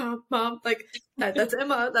 mom, like, that's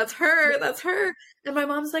Emma. That's her. And my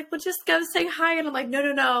mom's like, well, just go say hi. And I'm like,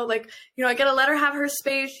 no. Like, I got to let her have her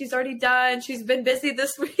space. She's already done. She's been busy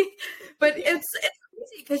this week. But it's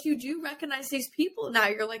crazy because you do recognize these people now.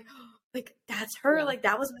 You're like, that's her. Yeah. Like,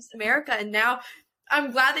 that was Miss America. And now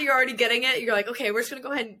I'm glad that you're already getting it. You're like, okay, we're just going to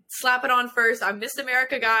go ahead and slap it on first. I'm Miss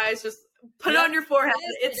America, guys. Just put it on your forehead.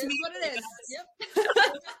 It's me. What it is.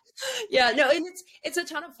 Yep. Yeah, no, and it's a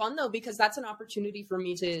ton of fun though, because that's an opportunity for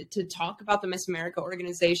me to talk about the Miss America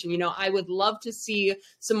organization. I would love to see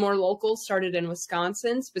some more locals started in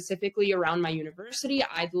Wisconsin, specifically around my university.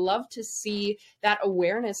 I'd love to see that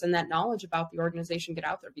awareness and that knowledge about the organization get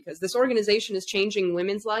out there, because this organization is changing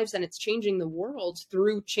women's lives and it's changing the world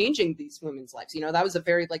through changing these women's lives. That was a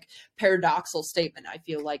very paradoxical statement, I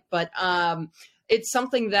feel like, but it's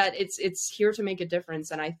something that it's here to make a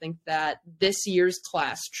difference. And I think that this year's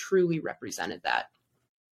class truly represented that.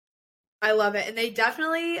 I love it. And they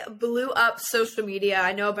definitely blew up social media.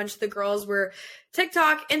 I know a bunch of the girls were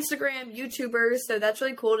TikTok, Instagram, YouTubers. So that's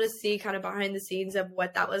really cool to see kind of behind the scenes of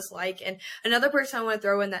what that was like. And another person I want to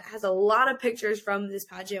throw in that has a lot of pictures from this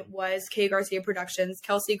pageant was Kay Garcia Productions,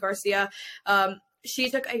 Kelsey Garcia.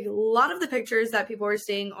 She took a lot of the pictures that people were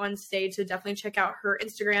seeing on stage. So definitely check out her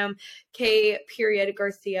Instagram, K period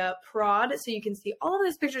Garcia Prod. So you can see all of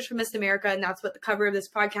those pictures from Miss America. And that's what the cover of this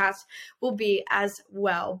podcast will be as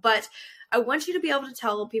well. But I want you to be able to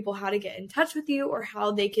tell people how to get in touch with you or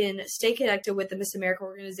how they can stay connected with the Miss America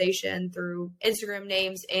organization through Instagram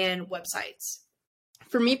names and websites.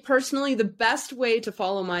 For me personally, the best way to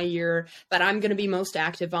follow my year that I'm going to be most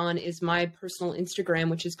active on is my personal Instagram,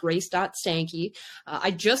 which is grace.stanke.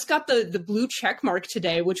 I just got the blue check mark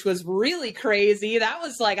today, which was really crazy. That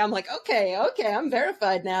was like, I'm like, okay, I'm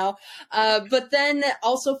verified now. But then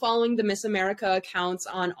also following the Miss America accounts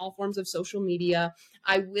on all forms of social media.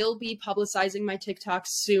 I will be publicizing my TikTok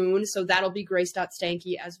soon, so that'll be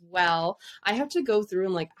grace.stanke as well. I have to go through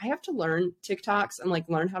and I have to learn TikToks and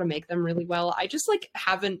learn how to make them really well. I just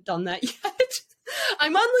haven't done that yet.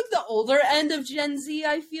 I'm on the older end of Gen Z,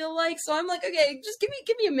 I feel like. So I'm okay, just give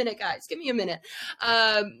me a minute, guys. Give me a minute.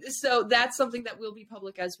 So that's something that will be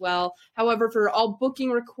public as well. However, for all booking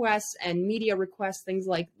requests and media requests, things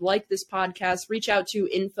like this podcast, reach out to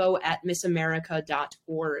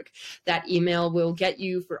info@missamerica.org. That email will get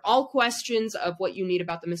you for all questions of what you need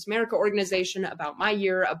about the Miss America organization, about my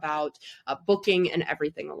year, about booking and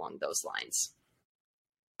everything along those lines.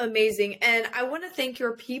 Amazing. And I want to thank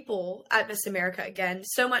your people at Miss America again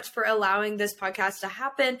so much for allowing this podcast to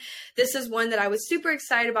happen. This is one that I was super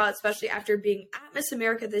excited about, especially after being at Miss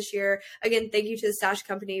America this year. Again, thank you to the Stash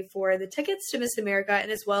Company for the tickets to Miss America, and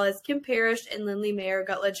as well as Kim Parrish and Lindley Mayer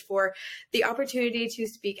Gutledge for the opportunity to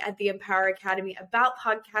speak at the Empower Academy about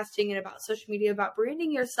podcasting and about social media, about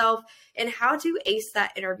branding yourself and how to ace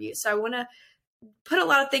that interview. So I want to put a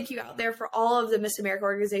lot of thank you out there for all of the Miss America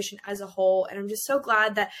organization as a whole. And I'm just so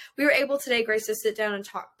glad that we were able today, Grace, to sit down and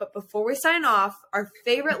talk. But before we sign off, our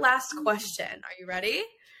favorite last question. Are you ready?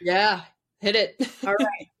 Yeah, hit it. All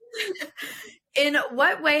right. In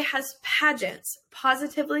what way has pageants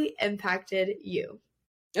positively impacted you?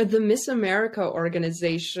 The Miss America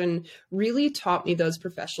organization really taught me those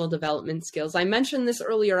professional development skills. I mentioned this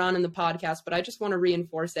earlier on in the podcast, but I just want to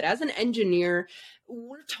reinforce it. As an engineer,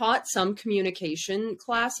 we're taught some communication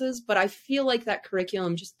classes, but I feel like that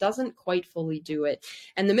curriculum just doesn't quite fully do it.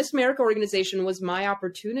 And the Miss America organization was my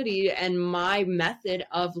opportunity and my method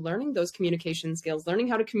of learning those communication skills, learning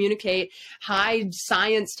how to communicate high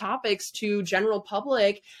science topics to general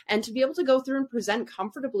public, and to be able to go through and present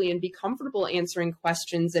comfortably and be comfortable answering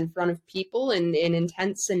questions in front of people in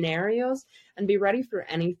intense scenarios and be ready for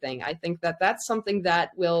anything. I think that that's something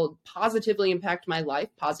that will positively impact my life,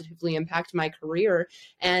 positively impact my career,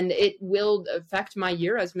 and it will affect my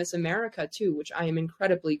year as Miss America too, which I am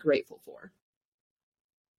incredibly grateful for.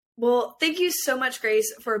 Well, thank you so much,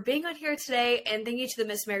 Grace, for being on here today. And thank you to the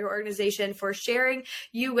Miss America organization for sharing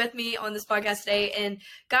you with me on this podcast today. And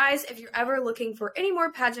guys, if you're ever looking for any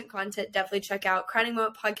more pageant content, definitely check out Crowning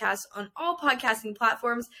Moment Podcast on all podcasting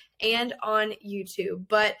platforms and on YouTube.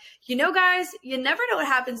 But guys, you never know what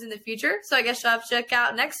happens in the future. So I guess you'll have to check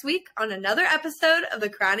out next week on another episode of the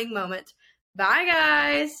Crowning Moment. Bye,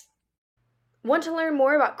 guys. Want to learn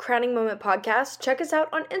more about Crowning Moment Podcast? Check us out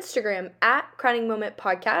on Instagram at Crowning Moment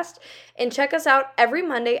Podcast, and check us out every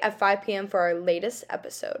Monday at 5 p.m. for our latest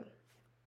episode.